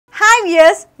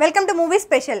viewers, welcome to Movie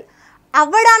Special.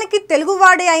 అవ్వడానికి తెలుగు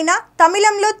వాడే అయినా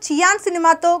తమిళంలో చియాన్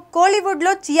సినిమాతో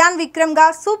కోలీవుడ్లో చియాన్ విక్రమ్గా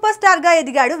సూపర్ స్టార్గా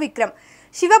ఎదిగాడు విక్రమ్.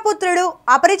 శివపుత్రుడు,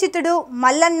 అపరిచితుడు,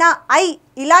 మల్లన్న, ఐ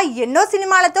ఇలా ఎన్నో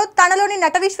సినిమాలతో తనలోని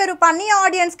నట విశ్వరూపాన్ని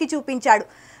ఆడియన్స్కి చూపించాడు.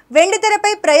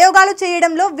 వెండితెరపై ప్రయోగాలు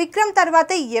చేయడంలో విక్రమ్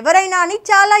తర్వాతే ఎవరైనా అని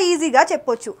చాలా ఈజీగా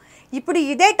చెప్పొచ్చు. ఇప్పుడు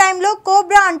ఇదే టైంలో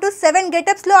కోబ్రా అంటూ 7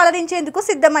 గెటప్స్లో అలరించేందుకు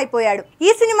సిద్ధమైపోయాడు. ఈ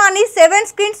సినిమాని 7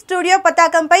 స్క్రీన్ స్టూడియో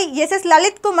పతాకంపై ఎస్ఎస్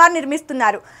లలిత్ కుమార్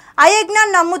నిర్మిస్తున్నారు. అయజ్ఞా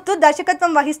నమ్ముతూ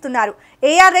దర్శకత్వం వహిస్తున్నారు.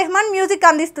 ఏఆర్ రెహమాన్ మ్యూజిక్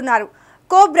అందిస్తున్నారు.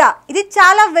 కోబ్రా ఇది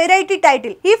చాలా వెరైటీ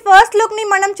టైటిల్. ఈ ఫస్ట్ లుక్ ని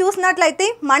మనం చూసినట్లయితే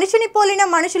మనిషిని పోలిన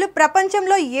మనుషులు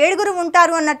ప్రపంచంలో 7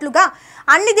 ఉంటారు అన్నట్లుగా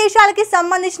అన్ని దేశాలకి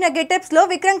సంబంధించిన గెటప్స్ లో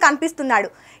విక్రమ్ కనిపిస్తున్నాడు.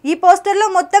 ఈ పోస్టర్ లో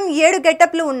మొత్తం 7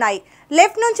 గెటప్లు ఉన్నాయి.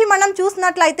 లెఫ్ట్ నుంచి మనం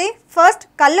చూసినట్లయితే ఫస్ట్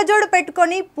కళ్ళజోడు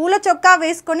పెట్టుకొని పూల చొక్కా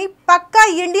వేసుకొని పక్కా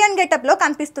ఇండియన్ గెటప్ లో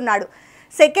కనిపిస్తున్నాడు.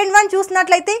 సెకండ్ వన్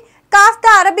చూసినట్లయితే కాస్త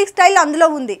అరబిక్ స్టైల్ అందులో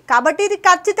ఉంది కాబట్టి ఇది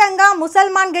ఖచ్చితంగా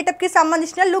ముసల్మాన్ గెటప్ కి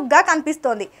సంబంధించిన లుక్ గా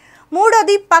కనిపిస్తోంది.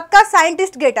 మూడోది పక్కా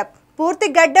సైంటిస్ట్ గెటప్, పూర్తి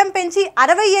గడ్డం పెంచి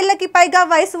 60 ఏళ్లకి పైగా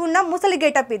వయసు ఉన్న ముసలి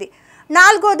గెటప్ ఇది.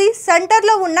 నాలుగోది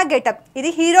సెంటర్లో ఉన్న గెటప్, ఇది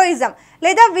హీరోయిజం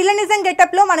లేదా విలనిజం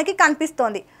గెటప్లో మనకి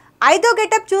కనిపిస్తోంది. ఐదో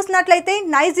గెటప్ చూసినట్లయితే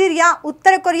నైజీరియా,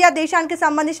 ఉత్తర కొరియా దేశానికి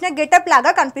సంబంధించిన గెటప్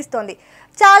లాగా కనిపిస్తోంది.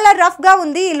 చాలా రఫ్గా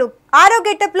ఉంది ఈ లుక్. ఆరో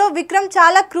గెటప్లో విక్రమ్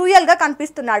చాలా క్రూయల్గా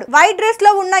కనిపిస్తున్నాడు. వైట్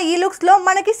డ్రెస్లో ఉన్న ఈ లుక్స్లో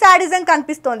మనకి సాడిజం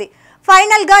కనిపిస్తోంది.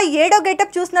 ఫైనల్గా 7వ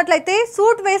గెటప్ చూసినట్లయితే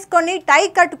సూట్ వేసుకొని టై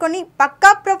కట్టుకొని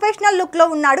పక్కా ప్రొఫెషనల్ లుక్లో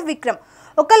ఉన్నాడు విక్రమ్.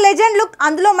 ఒక లెజెండ్ లుక్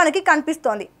అందులో మనకి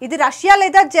కనిపిస్తోంది. ఇది రష్యా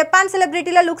లేదా జపాన్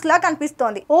సెలబ్రిటీల లుక్స్ లా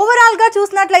కనిపిస్తోంది. ఓవరాల్ గా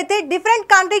చూసినట్లయితే డిఫరెంట్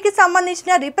కంట్రీకి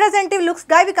సంబంధించిన రిప్రజెంటేటివ్ లుక్స్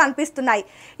గా ఇవి కనిపిస్తున్నాయి.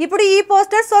 ఇప్పుడు ఈ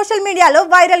పోస్టర్ సోషల్ మీడియాలో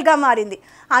వైరల్ గా మారింది.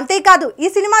 అంతేకాదు ఈ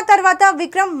సినిమా తర్వాత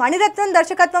విక్రమ్ మణిరత్నం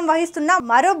దర్శకత్వం వహిస్తున్న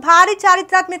మరో భారీ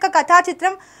చారిత్రాత్మక కథా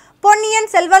చిత్రం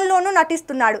పొన్నియిన్ సెల్వన్లోనూ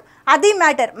నటిస్తున్నాడు. అది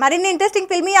మ్యాటర్. మరిన్ని ఇంట్రెస్టింగ్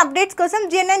ఫిల్మీ అప్డేట్స్ కోసం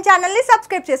GNN ఛానల్ ని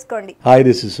సబ్స్క్రైబ్ చేసుకోండి. Hi,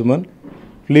 this is Suman.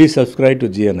 Please subscribe to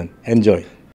GNN. Enjoy.